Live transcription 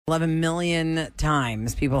11 million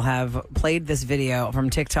times people have played this video from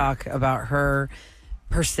TikTok about her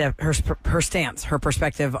stance, her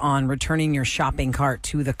perspective on returning your shopping cart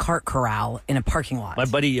to the cart corral in a parking lot. My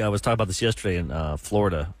buddy was talking about this yesterday in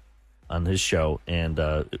Florida on his show, and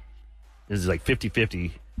this is like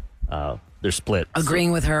 50-50. They're split.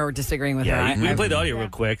 Agreeing with her or disagreeing with her. We can play the audio real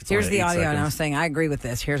quick. It's Here's the audio, seconds. and I was saying, I agree with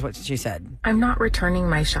this. Here's what she said. I'm not returning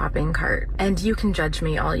my shopping cart, and you can judge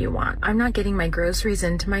me all you want. I'm not getting my groceries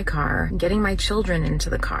into my car, getting my children into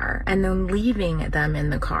the car, and then leaving them in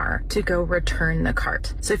the car to go return the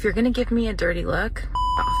cart. So if you're going to give me a dirty look,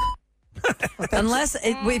 off.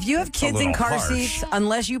 If you have kids in car seats,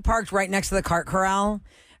 unless you parked right next to the cart corral,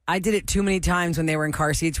 I did it too many times when they were in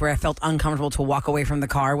car seats where I felt uncomfortable to walk away from the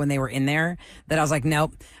car when they were in there, that I was like,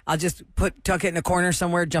 nope, I'll just tuck it in a corner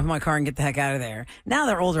somewhere, jump in my car and get the heck out of there. Now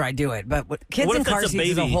they're older, I do it. But kids in car seats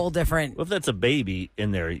is a whole different. What if that's a baby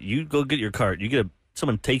in there? You go get your cart.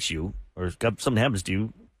 Someone takes you or something happens to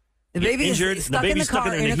you. The baby is stuck in the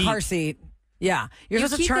car in a car seat. Yeah. You're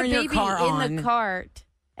supposed to turn your car on. In the cart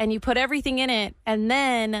and you put everything in it, and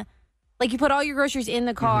then you put all your groceries in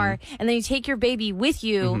the car, and then you take your baby with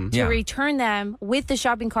you to return them with the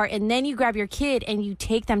shopping cart, and then you grab your kid and you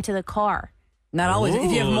take them to the car. Not always.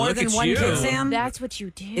 If you have more than one kid, Sam. That's what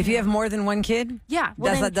you do. If you have more than one kid,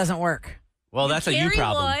 that doesn't work. Well, that's a you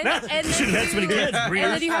problem. And you shouldn't have so many kids. And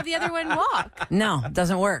then you have the other one walk. No, it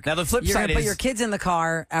doesn't work. Now, the flip You're side going to put is your kids in the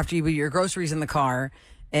car after you put your groceries in the car.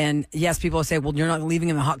 And yes, people will say, well, you're not leaving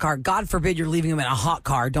them in a hot car. God forbid you're leaving them in a hot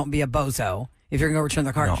car. Don't be a bozo. If you're going to go return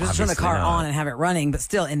the car, just turn the car on and have it running. But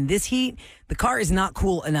still, in this heat, the car is not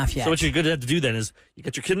cool enough yet. So what you're going to have to do then is you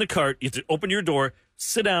got your kid in the cart. You have to open your door,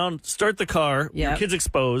 sit down, start the car. Yep. Your kid's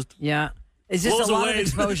exposed. Yeah. It's just a lot of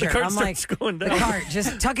exposure. The cart I'm like, going down. the cart,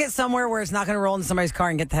 just tuck it somewhere where it's not going to roll into somebody's car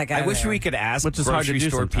and get the heck out of there. I wish we could ask grocery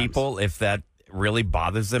store people if that really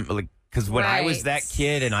bothers them. Because when I was that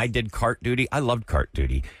kid and I did cart duty, I loved cart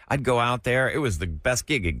duty. I'd go out there. It was the best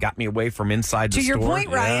gig. It got me away from inside the store. To your point,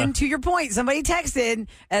 Ryan, to your point, somebody texted,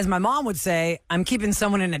 as my mom would say, I'm keeping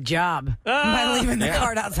someone in a job by leaving the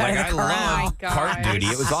cart outside of the car. I loved cart duty.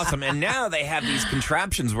 It was awesome. And now they have these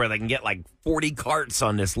contraptions where they can get like 40 carts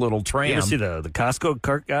on this little tram. You ever see the Costco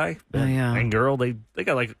cart guy? Oh, yeah. And girl, they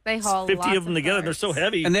got like 50 of them together. They're so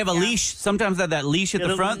heavy. And they have a leash. Sometimes they have that leash at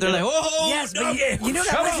the front. They're like, oh, yes, but you know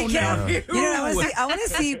what I want to see? You know what I want to see? I want to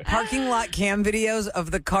see parking lot cam videos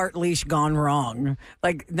of the cart leash gone wrong.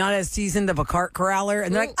 Like, not as seasoned of a cart corraller.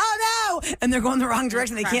 And they're like, oh, no! And they're going the wrong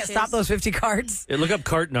direction. They can't stop those 50 carts. Yeah, look up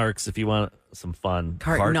cart narcs if you want some fun.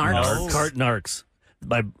 Cart narcs? Cart narcs.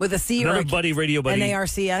 With a C another or buddy, radio buddy.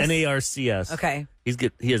 NARCS? NARCS. Okay.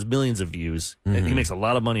 He has millions of views. And he makes a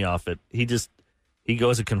lot of money off it. He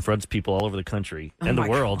goes and confronts people all over the country and the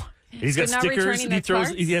world. God. He's got stickers.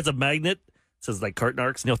 And he has a magnet. It says like cart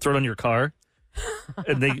narcs, and he'll throw it on your car.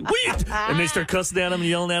 And they start cussing at him and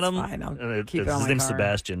yelling at him. His name's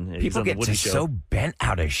Sebastian. People get just so bent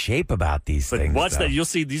out of shape about these things. Watch that. You'll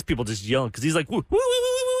see these people just yelling because he's like, woo, woo, woo,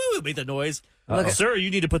 woo, woo, made that noise. Sir,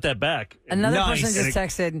 you need to put that back. Another person just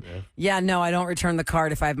texted, no, I don't return the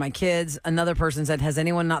cart if I have my kids. Another person said, has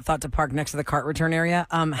anyone not thought to park next to the cart return area?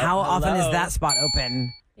 How often is that spot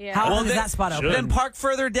open? Yeah. How often is that spot open? Then park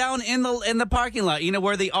further down in the parking lot,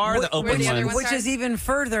 where they are, the open ones. Which is even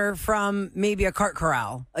further from maybe a cart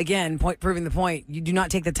corral. Again, proving the point. You do not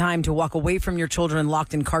take the time to walk away from your children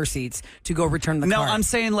locked in car seats to go return the cart. No, I'm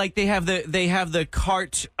saying like they have the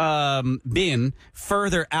cart bin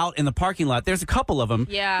further out in the parking lot. There's a couple of them.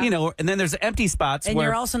 Yeah. And then there's empty spots. And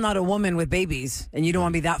you're also not a woman with babies, and you don't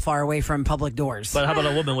want to be that far away from public doors. But how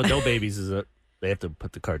about a woman with no babies? They have to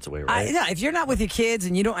put the carts away, right? If you're not with your kids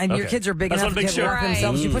and your kids are big enough to work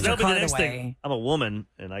themselves, you put your cart away. I'm a woman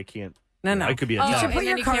and I can't. No. I could be a You should put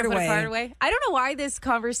your cart away. I don't know why this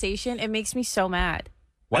conversation, it makes me so mad.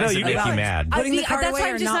 Why does it make you mad? Putting the cart away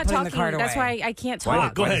or not putting the cart away? That's why I can't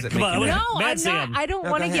talk. Go ahead. Come on. No, I'm not. I don't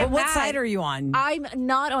want to get mad. What side are you on? I'm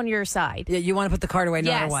not on your side. Yeah, you want to put the cart away no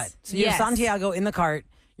matter what. So you have Santiago in the cart.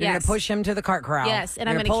 You're going to push him to the cart corral. Yes, and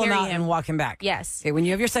I'm going to pull carry him out him and walk him back. Yes. Okay, when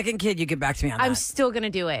you have your second kid, you get back to me on that. I'm still going to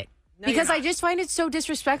do it. No, because I just find it so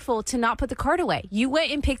disrespectful to not put the cart away. You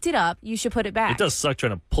went and picked it up. You should put it back. It does suck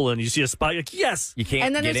trying to pull in. You see a spot, you're like, yes. You can't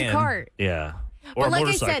And then get there's in. a cart. Yeah. Or but like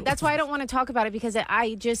I said, that's why I don't want to talk about it because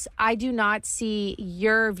I do not see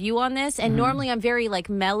your view on this. And normally I'm very like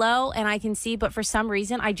mellow and I can see, but for some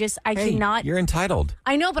reason I cannot. You're entitled.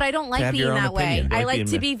 I know, but I don't like being that way. Opinion. I like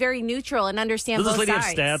to be very neutral and understand both sides. Does this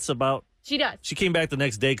lady have stats about? She does. She came back the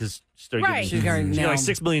next day because Right. She got like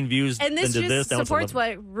 6 million views. And this into just supports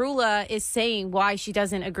what Roula is saying, why she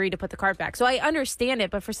doesn't agree to put the cart back. So I understand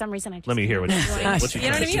it, but for some reason I just Let me hear what she's saying. You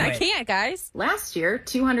know what I mean? I can't, guys. Last year,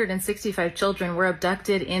 265 children were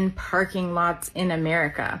abducted in parking lots in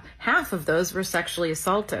America. Half of those were sexually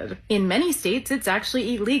assaulted. In many states, it's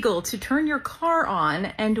actually illegal to turn your car on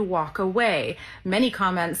and walk away. Many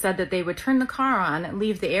comments said that they would turn the car on,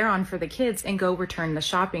 leave the air on for the kids, and go return the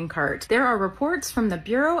shopping cart. There are reports from the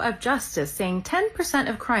Bureau of Justice saying 10%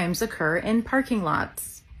 of crimes occur in parking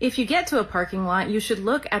lots. If you get to a parking lot, you should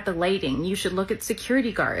look at the lighting. You should look at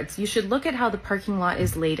security guards. You should look at how the parking lot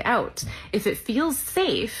is laid out. If it feels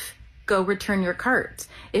safe, go return your cart.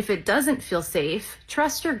 If it doesn't feel safe,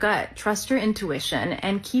 trust your gut, trust your intuition,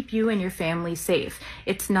 and keep you and your family safe.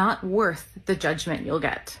 It's not worth the judgment you'll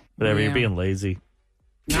get. Whatever, you're being lazy.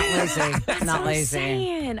 Not lazy. Not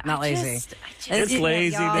lazy. Not lazy. It's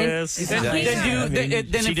laziness.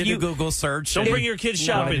 Then she did a Google search. Don't bring your kids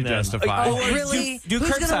shopping then. Oh, really? Do Who's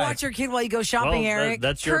going to curbside. watch your kid while you go shopping, Eric?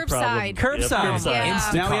 That's your problem. Curbside.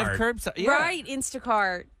 Yeah. Now we have curbside. Yeah. Right,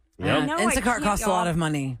 Instacart. Yep. No, Instacart costs a lot of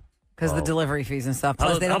money because the delivery fees and stuff.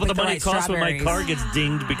 Plus, they don't how about pick the money right it costs when my strawberries. car gets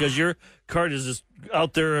dinged because your cart is just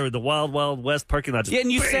out there in the wild, wild west parking lot? Yeah,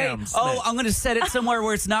 and you bam, say, "Oh, I'm going to set it somewhere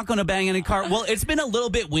where it's not going to bang any car." Well, it's been a little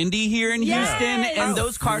bit windy here in Houston, and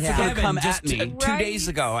those carts are going to come at me. 2 days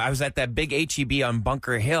ago, I was at that big HEB on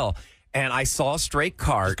Bunker Hill, and I saw a stray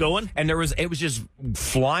cart going, and it was just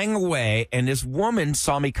flying away. And this woman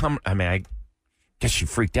saw me come. I mean, I guess she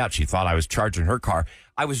freaked out. She thought I was charging her car.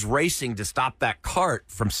 I was racing to stop that cart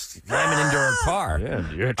from slamming into her car.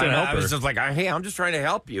 Yeah, you're trying to help her. I was just like, hey, I'm just trying to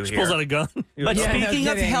help you She here. pulls out a gun. But speaking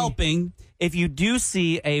of helping, if you do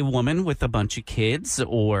see a woman with a bunch of kids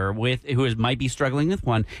or might be struggling with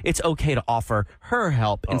one, it's okay to offer her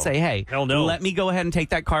help and say, "Hey, hell no. let me go ahead and take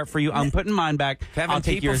that cart for you. I'm putting mine back. Kevin, I'll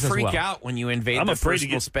take people yours freak as well." out when you invade their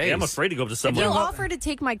personal space. Yeah, I'm afraid to go up to If someone. you'll offer to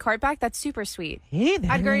take my cart back, that's super sweet. Hey,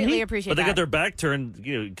 I'd greatly appreciate But they that. got their back turned,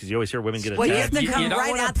 because you always hear women get attacked. Well, you have to You come don't right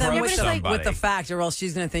wanna at them approach with the fact, or else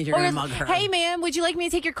she's going to think you're Or going to it's, mug her. hey, man, would you like me to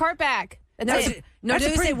take your cart back? No, That's a don't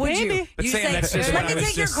pretty say, would you? baby. But You Sam, say, that's just let what me I was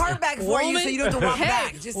take your just- cart back for you so you don't have to walk Hey,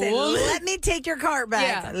 back. Just say, let me take your cart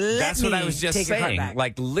back. Yeah. That's what I was just take your cart saying. back.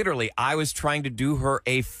 Like, literally, I was trying to do her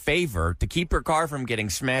a favor to keep her car from getting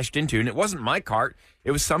smashed into. And it wasn't my cart. It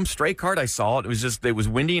was some stray cart I saw. It was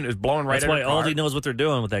windy and it was blowing right That's at why her car. Aldi knows what they're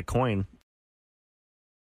doing with that coin.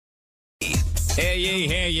 Hear ye,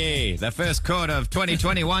 hear ye. The first court of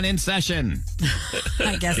 2021 in session.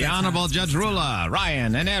 I guess The that's Honorable Judge Roula,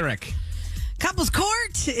 Ryan, and Eric. Couples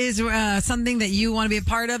court is something that you want to be a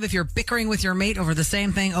part of if you're bickering with your mate over the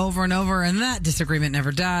same thing over and over, and that disagreement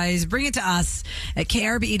never dies. Bring it to us at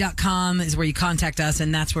krbe.com is where you contact us,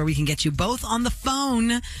 and that's where we can get you both on the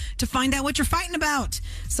phone to find out what you're fighting about.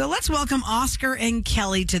 So let's welcome Oscar and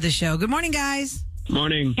Kelly to the show. Good morning, guys.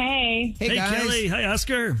 Morning. Hey. Hey, guys. Kelly. Hi,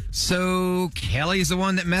 Oscar. So, Kelly's the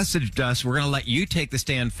one that messaged us. We're going to let you take the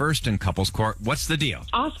stand first in couples court. What's the deal?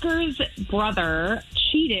 Oscar's brother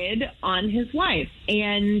cheated on his wife,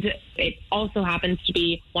 and it also happens to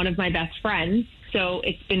be one of my best friends. So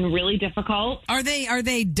it's been really difficult. Are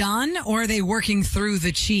they done, or are they working through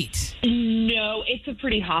the cheat? No, it's a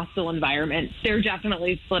pretty hostile environment. They're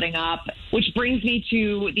definitely splitting up, which brings me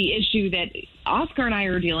to the issue that Oscar and I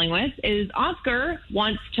are dealing with is Oscar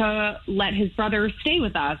wants to let his brother stay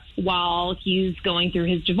with us while he's going through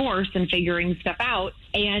his divorce and figuring stuff out.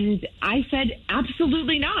 And I said,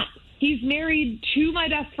 absolutely not. He's married to my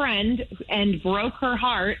best friend and broke her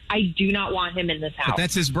heart. I do not want him in this house. But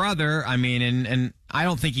that's his brother. I mean, and I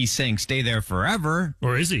don't think he's saying stay there forever.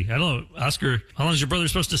 Or is he? I don't know. Oscar, how long is your brother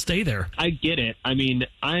supposed to stay there? I get it. I mean,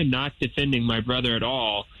 I'm not defending my brother at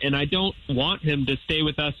all, and I don't want him to stay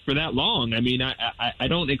with us for that long. I mean, I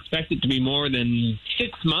don't expect it to be more than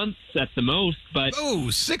 6 months at the most, but... Oh,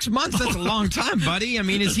 6 months? That's a long time, buddy. I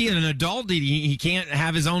mean, is he an adult? He can't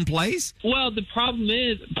have his own place? Well, the problem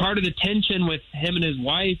is, part of the tension with him and his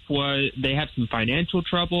wife was they have some financial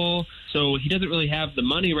trouble, so he doesn't really have the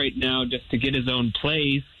money right now just to get his own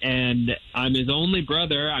place, and I'm his only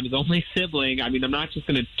brother, I'm his only sibling. I mean, I'm not just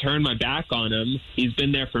going to turn my back on him. He's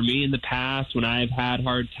been there for me in the past when I've had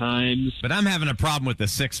hard times. But I'm having a problem with the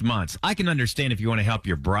 6 months. I can understand if you want to help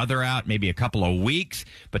your brother out, maybe a couple of weeks,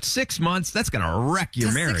 but 6 months, that's going to wreck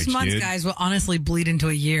your marriage, 6 months, dude. guys, will honestly bleed into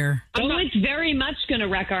a year. Oh, it's very much going to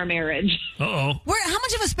wreck our marriage. Uh-oh. How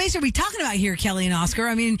much of a space are we talking about here, Kelly and Oscar?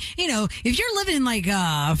 I mean, if you're living in like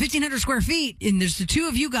 1,500 square feet and there's the two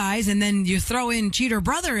of you guys and then you throw in cheater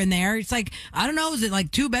brother in there, it's like, like, I don't know, is it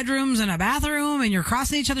like 2 bedrooms and a bathroom and you're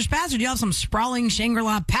crossing each other's paths, or do you have some sprawling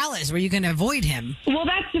Shangri-La palace where you can avoid him? Well,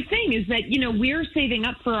 that's the thing is that, we're saving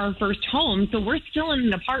up for our first home, so we're still in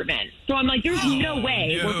an apartment. So I'm like, there's no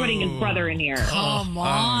way we're putting his brother in here. Come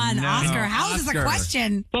on, no. Oscar. How is this a Oscar.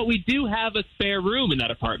 question? But we do have a spare room in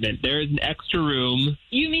that apartment. There is an extra room.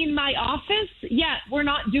 You mean my office? Yeah, we're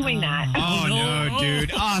not doing that. Oh, no,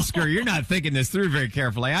 dude. Oscar, you're not thinking this through very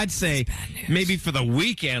carefully. I'd say maybe for the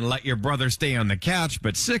weekend, let your brother stay on the couch,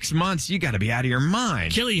 but 6 months, you got to be out of your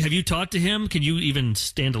mind. Kelly, have you talked to him? Can you even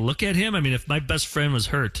stand to look at him? I mean, if my best friend was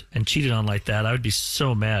hurt and cheated on like that, I would be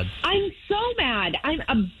so mad. I'm so mad.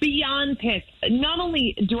 I'm beyond pissed. Not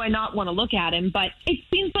only do I not want to look at him, but it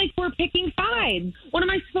seems like we're picking sides. What am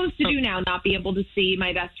I supposed to do now? Not be able to see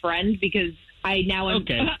my best friend because I now am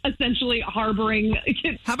essentially harboring.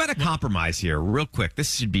 How about a compromise here, real quick?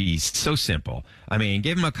 This should be so simple. I mean,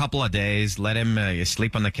 give him a couple of days, let him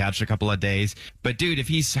sleep on the couch a couple of days. But, dude, if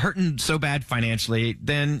he's hurting so bad financially,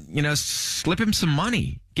 then, slip him some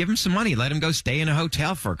money. Give him some money. Let him go stay in a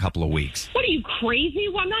hotel for a couple of weeks. What are you, crazy?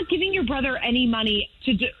 Well, I'm not giving your brother any money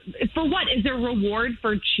to do. For what? Is there a reward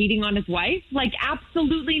for cheating on his wife? Like,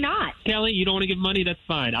 absolutely not. Kelly, you don't want to give money? That's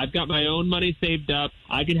fine. I've got my own money saved up.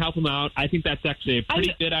 I can help him out. I think that's actually a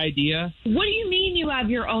pretty good idea. What do you mean you have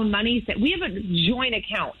your own money? We have a joint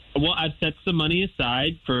account. Well, I've set some money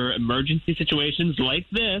aside for emergency situations like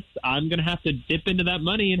this. I'm going to have to dip into that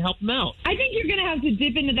money and help him out. I think you're going to have to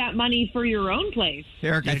dip into that money for your own place.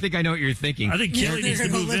 Eric, I think I know what you're thinking. I think Kelly needs to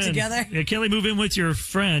move in. Together? Yeah, Kelly, move in with your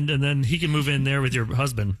friend, and then he can move in there with your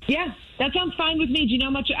husband. Yeah, that sounds fine with me. Do you know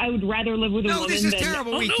how much I would rather live with a woman? No, this is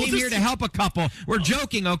terrible. We came here to help a couple. We're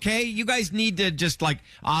joking, okay? You guys need to just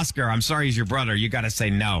Oscar, I'm sorry he's your brother. You got to say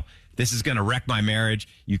no. This is going to wreck my marriage.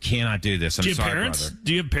 You cannot do this. I'm sorry, parents? brother.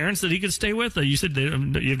 Do you have parents that he could stay with? You said you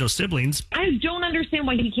have no siblings. I don't understand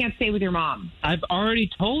why he can't stay with your mom. I've already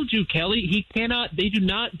told you, Kelly. He cannot. They do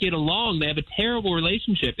not get along. They have a terrible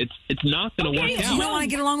relationship. It's not going to work out. You don't want to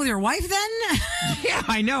get along with your wife then? Yeah,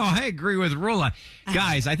 I know. I agree with Roula.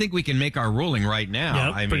 Guys, I think we can make our ruling right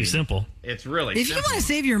now. Yeah, pretty simple. It's really If simple. you want to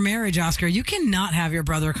save your marriage, Oscar, you cannot have your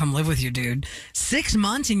brother come live with you, dude. 6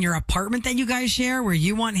 months in your apartment that you guys share where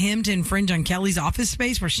you want him to infringe on Kelly's office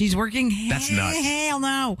space where she's working? That's nuts. Hell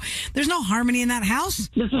no. There's no harmony in that house.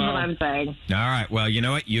 This is what I'm saying. All right. Well, you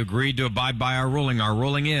know what? You agreed to abide by our ruling. Our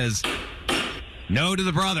ruling is no to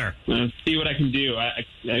the brother. See what I can do. I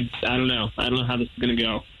don't know. I don't know how this is going to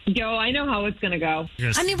go. Yo, I know how it's going to go.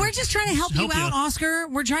 I mean, we're just trying to help you out, Oscar.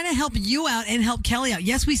 We're trying to help you out and help Kelly out.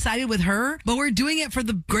 Yes, we sided with her, but we're doing it for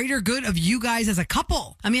the greater good of you guys as a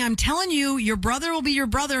couple. I mean, I'm telling you, your brother will be your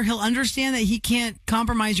brother. He'll understand that he can't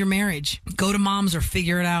compromise your marriage. Go to mom's or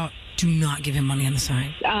figure it out. Do not give him money on the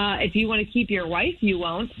side. If you want to keep your wife, you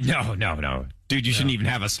won't. No. Dude, you shouldn't even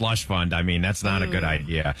have a slush fund. I mean, that's not a good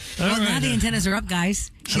idea. Well, now the antennas are up, guys.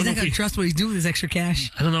 She's not going to trust what he's doing with his extra cash.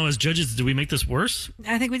 I don't know. As judges, do we make this worse?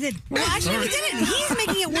 I think we did. Well, actually, we didn't. He's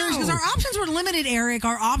making it worse because our options were limited, Eric.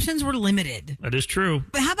 Our options were limited. That is true.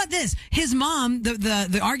 But how about this? His mom,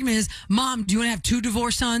 the argument is, Mom, do you want to have 2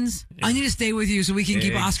 divorced sons? Yeah. I need to stay with you so we can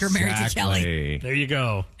keep Oscar married to Kelly. There you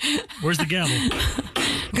go. Where's the gavel?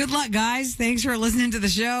 Good luck, guys. Thanks for listening to the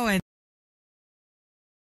show. And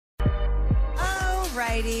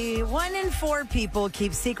alrighty, 1 in 4 people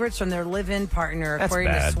keep secrets from their live-in partner, according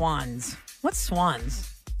to Swans. What's Swans?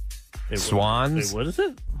 Swans? Wait, what is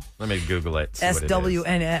it? Let me Google it.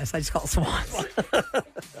 SWNS. I just call it Swans. I don't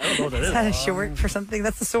know what that is. Is that a short for something?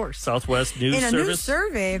 That's the source. Southwest News In a Service. new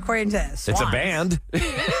survey, according to Swans. It's a band. Look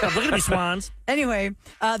at me, Swans. Anyway,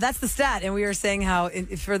 that's the stat. And we were saying how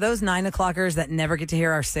for those 9 o'clockers that never get to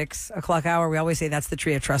hear our 6 o'clock hour, we always say that's the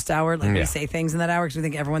Tree of Trust hour. Like we say things in that hour because we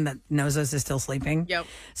think everyone that knows us is still sleeping. Yep.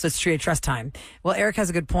 So it's Tree of Trust time. Well, Eric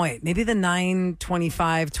has a good point. Maybe the 9:25,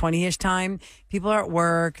 20-ish time, people are at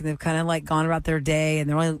work and they've kind of like gone about their day and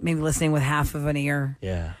they're only maybe listening with half of an ear.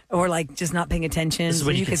 Yeah. Or like just not paying attention. So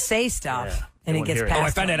you could say stuff and it gets passed. Oh,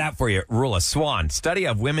 I found it out for you. Roula. Swan. Study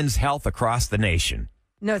of women's health across the nation.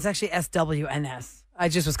 No, it's actually SWNS. I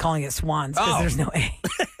just was calling it Swans because there's no A.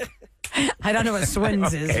 I don't know what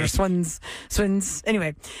Swins is or Swins.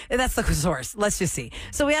 Anyway, that's the source. Let's just see.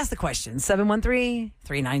 So we asked the question,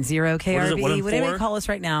 713-390-KRBE. Would anybody call us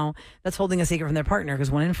right now that's holding a secret from their partner?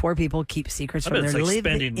 Because 1 in 4 people keep secrets from their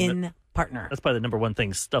live-in partner. That's probably the number one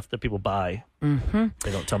thing, stuff that people buy. Mm-hmm.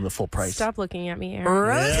 They don't tell them the full price. Stop looking at me, Aaron.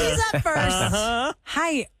 Rosie's up first.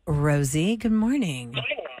 Hi, Rosie. Good morning.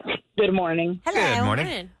 Good morning. Hello. Good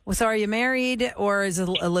morning. Well, so are you married or is it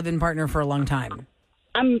a live-in partner for a long time?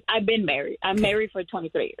 I've been married. I'm married for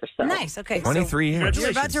 23 years. So. Nice. Okay. 23 years.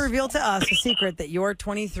 You're about to reveal to us a secret that your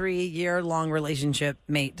 23-year-long relationship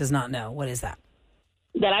mate does not know. What is that?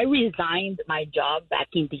 That I resigned my job back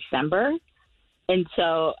in December. And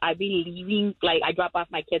so I've been leaving, like I drop off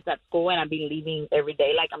my kids at school and I've been leaving every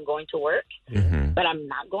day like I'm going to work. Mm-hmm. But I'm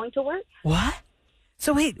not going to work. What?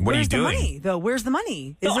 So wait, where's the money though? Where's the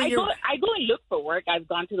money? So I go and look for work. I've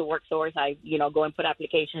gone to the work source. I, go and put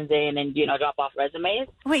applications in and, drop off resumes.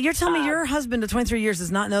 Wait, you're telling me your husband of 23 years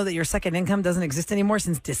does not know that your second income doesn't exist anymore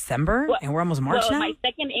since December? And we're almost March now? My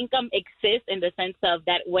second income exists in the sense of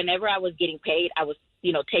that whenever I was getting paid, I was,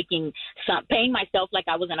 paying myself like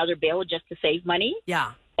I was another bill just to save money.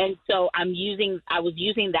 Yeah. And so I was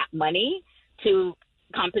using that money to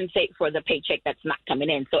compensate for the paycheck that's not coming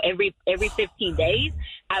in. So every 15 days,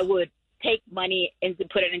 I would take money and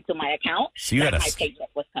put it into my account. So you had my paycheck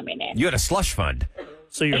was coming in. You had a slush fund.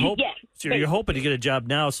 So you're hoping to get a job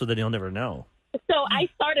now so that he'll never know. So I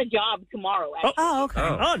start a job tomorrow. Actually. Oh, okay.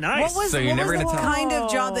 Oh, nice. What was the kind of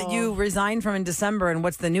job that you resigned from in December, and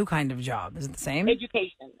what's the new kind of job? Is it the same?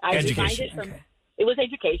 Education. I resigned it from. Okay. It was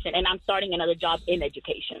education, and I'm starting another job in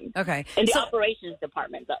education. Okay. In the operations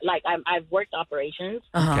department. Like, I've worked operations,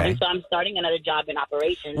 and so I'm starting another job in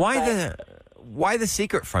operations. Why the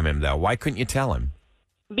secret from him, though? Why couldn't you tell him?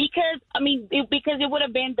 Because, because it would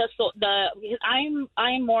have been because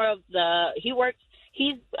I'm more of he works.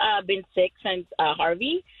 He's been sick since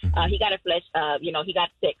Harvey. He got he got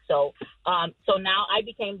sick. So now I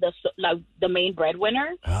became the main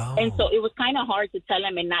breadwinner. Oh. And so it was kind of hard to tell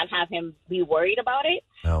him and not have him be worried about it.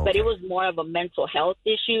 Oh, okay. But it was more of a mental health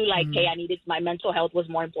issue. Like, hey, my mental health was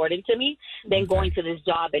more important to me than going to this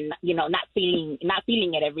job and, not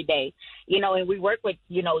feeling it every day. And we work with,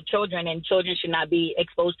 children, and children should not be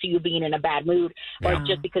exposed to you being in a bad mood or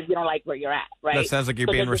just because you don't like where you're at, right? That sounds like you're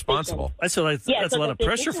being responsible. That's a lot of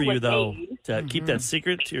pressure for you, though, to keep that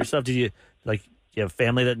secret to yourself. Do you have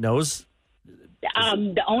family that knows?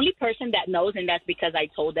 The only person that knows, and that's because I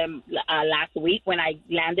told them last week when I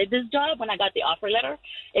landed this job, when I got the offer letter,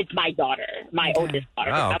 it's my daughter, my oldest daughter.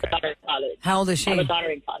 Oh, okay. I have a daughter in college. How old is she? I have a daughter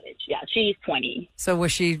in college. Yeah, she's 20. So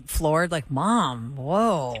was she floored? Like, Mom,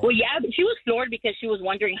 whoa. Well, yeah, but she was floored because she was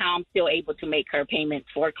wondering how I'm still able to make her payments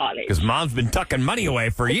for college. Because Mom's been tucking money away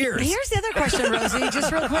for years. Here's the other question, Rosie,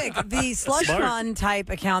 just real quick. The slush fund type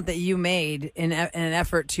account that you made in an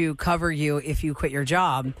effort to cover you if you quit your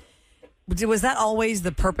job, was that always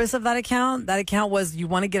the purpose of that account? That account was you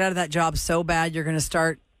want to get out of that job so bad you're going to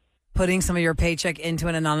start putting some of your paycheck into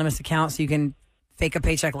an anonymous account so you can fake a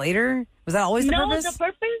paycheck later? Was that always the purpose? No,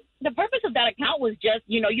 the purpose of that account was just,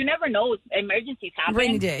 you never know, emergencies happen.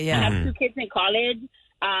 Rainy day, yeah. I have 2 kids in college.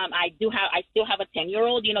 I still have a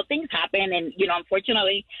 10-year-old. Things happen, and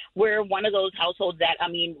unfortunately, we're one of those households that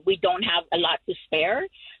we don't have a lot to spare.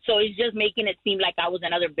 So it's just making it seem like I was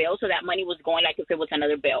another bill. So that money was going like if it was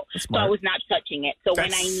another bill. So I was not touching it. So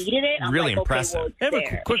when I needed it, I'm really like, impressive. okay, I have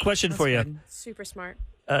a quick question for you. Super smart.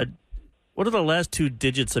 What are the last 2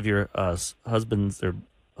 digits of your husband's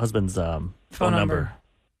phone number?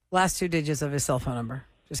 Last 2 digits of his cell phone number.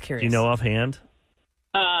 Just curious. Do you know offhand?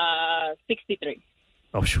 63.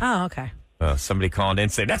 Oh, sure. Oh, okay. Somebody called in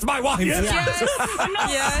and said, "That's my wife."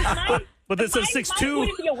 Yes. But this says 6'2". I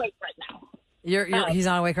wouldn't be awake right now. He's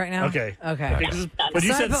not awake right now? Okay. Okay. But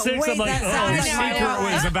you said 6, I'm like, the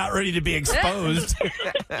secret was about ready to be exposed.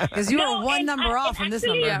 Because you were one number off from this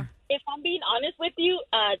number. If I'm being honest with you,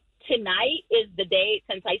 tonight is the day,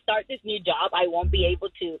 since I start this new job, I won't be able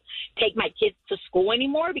to take my kids to school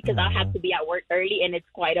anymore because I'll have to be at work early, and it's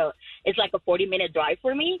like a 40-minute drive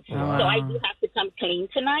for me. Wow. So I do have to come clean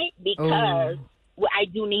tonight because I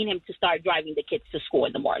do need him to start driving the kids to school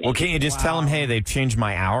in the morning. Well, can't you just tell him, hey, they've changed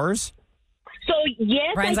my hours? So,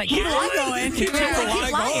 yes, Brian's like, keep the line going. Keep the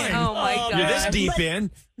line going. Oh, my God. You're this deep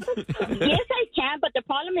in. Yes, I can, but the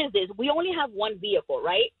problem is this. We only have one vehicle,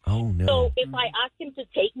 right? Oh, no. So if I ask him to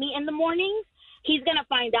take me in the mornings, he's going to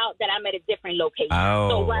find out that I'm at a different location.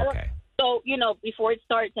 Oh, okay. So, before it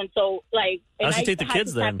starts, and so, like... How's he take the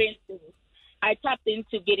kids, then? I tapped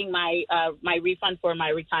into getting my refund for my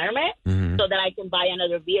retirement so that I can buy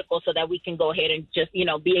another vehicle so that we can go ahead and just,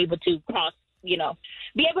 be able to cross,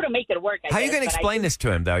 be able to make it work. How are you going to explain this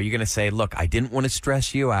to him, though? You're going to say, look, I didn't want to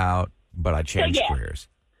stress you out, but I changed careers.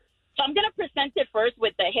 So I'm going to present it first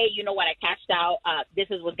with the, hey, you know what, I cashed out. This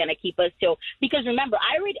is what's going to keep us till, because remember,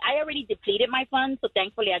 I already depleted my funds, so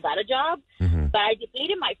thankfully I got a job. But I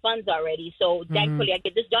depleted my funds already, so thankfully I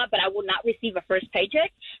get this job, but I will not receive a first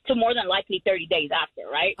paycheck till more than likely 30 days after,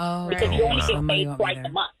 right? Oh, because you only get paid twice a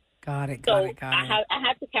month. Got it. I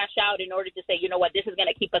have to cash out in order to say, you know what, this is going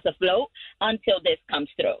to keep us afloat until this comes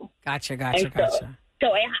through. Gotcha. So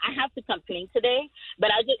I have to come clean today, but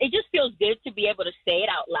it just feels good to be able to say it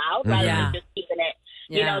out loud rather than just keeping it,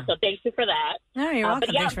 you know. So thank you for that. No, you're welcome.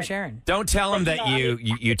 Thanks for sharing. Don't tell him that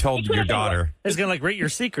you told your daughter. He's gonna rate your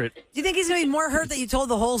secret. Do you think he's gonna be more hurt that you told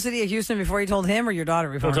the whole city of Houston before you told him, or your daughter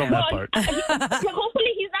before him? That part.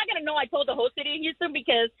 Hopefully, he's not gonna know I told the whole city of Houston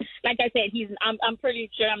because, like I said, I'm pretty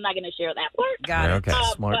sure I'm not gonna share that part. Got it. Okay,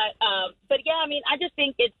 smart. But yeah, I mean, I just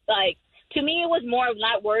think it's like. To me, it was more of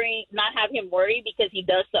not have him worry because he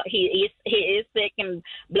is sick and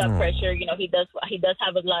blood pressure. You know, he does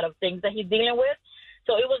have a lot of things that he's dealing with.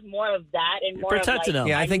 So it was more of that and more protecting of him.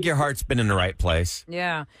 Yeah, I think your heart's been in the right place.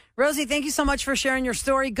 Yeah. Rosie, thank you so much for sharing your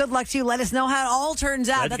story. Good luck to you. Let us know how it all turns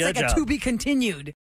out. That's like a to be continued.